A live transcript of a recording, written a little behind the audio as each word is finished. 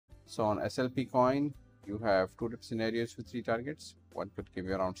So on SLP coin, you have two different scenarios with three targets. One could give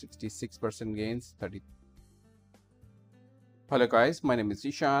you around 66% gains, 30. Hello guys, my name is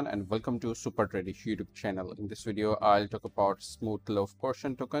Ishan and welcome to Super Tradish YouTube channel. In this video, I'll talk about Smooth Loaf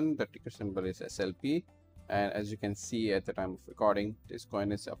Portion token. The ticker symbol is SLP. And as you can see at the time of recording, this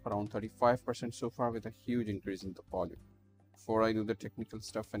coin is up around 35% so far with a huge increase in the volume. Before I do the technical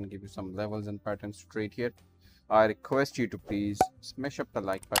stuff and give you some levels and patterns to trade here, I request you to please smash up the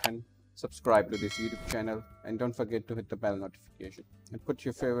like button, subscribe to this YouTube channel, and don't forget to hit the bell notification. And put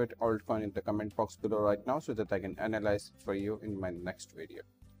your favorite altcoin in the comment box below right now so that I can analyze it for you in my next video.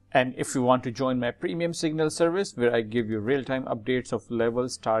 And if you want to join my premium signal service where I give you real-time updates of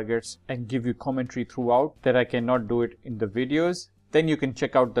levels, targets, and give you commentary throughout that I cannot do it in the videos, then you can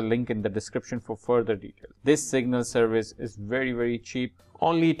check out the link in the description for further details. This signal service is very cheap,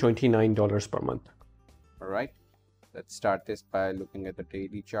 only $29 per month. Alright, let's start this by looking at the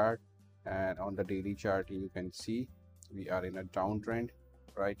daily chart. And on the daily chart you can see we are in a downtrend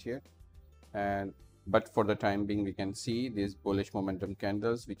right here, but for the time being we can see these bullish momentum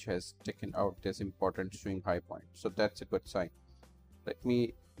candles which has taken out this important swing high point, so that's a good sign. Let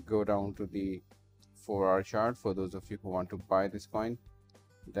me go down to the 4-hour chart for those of you who want to buy this coin.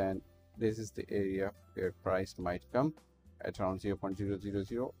 Then this is the area where price might come at around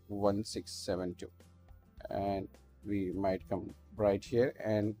 0.0001672, and we might come right here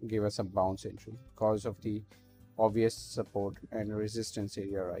and give us a bounce entry because of the obvious support and resistance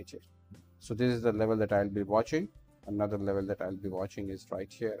area right here. So this is the level that I'll be watching. Another level that I'll be watching is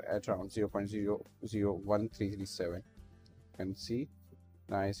right here at around 0.001337. You can see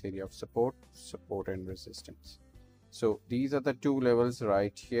nice area of support and resistance. So these are the two levels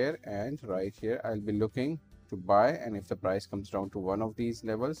right here and right here. I'll be looking to buy, and if the price comes down to one of these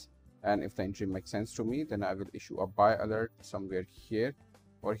levels and if the entry makes sense to me, then I will issue a buy alert somewhere here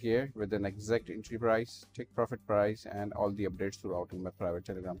or here with an exact entry price, take profit price, and all the updates throughout in my private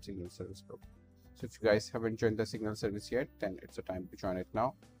Telegram signal service group. So if you guys haven't joined the signal service yet, then it's a time to join it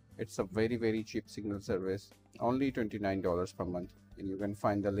now. It's a very cheap signal service, only $29 per month, and you can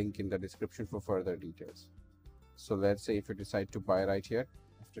find the link in the description for further details. So let's say if you decide to buy right here,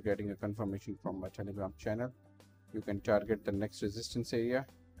 after getting a confirmation from my Telegram channel, you can target the next resistance area,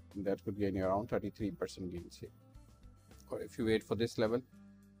 and that could gain you around 33% gains here. Or if you wait for this level,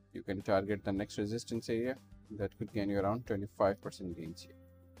 you can target the next resistance area, that could gain you around 25% gains here.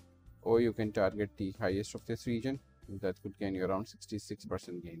 Or you can target the highest of this region, that could gain you around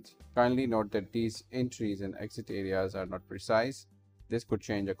 66% gains. Kindly note that these entries and exit areas are not precise. This could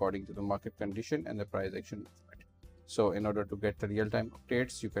change according to the market condition and the price action movement. So in order to get the real-time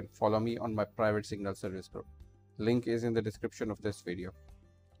updates, you can follow me on my private signal service group. Link is in the description of this video.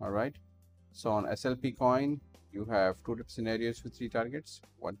 Alright, so on SLP coin, you have two different scenarios with three targets.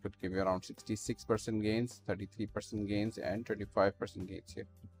 One could give you around 66% gains, 33% gains, and 25% gains here.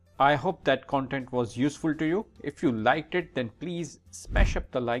 I hope that content was useful to you. If you liked it, then please smash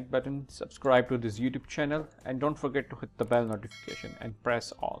up the like button, subscribe to this YouTube channel, and don't forget to hit the bell notification and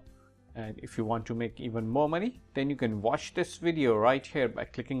press all. And if you want to make even more money, then you can watch this video right here by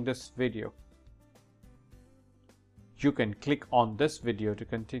clicking this video. You can click on this video to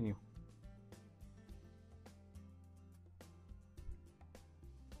continue.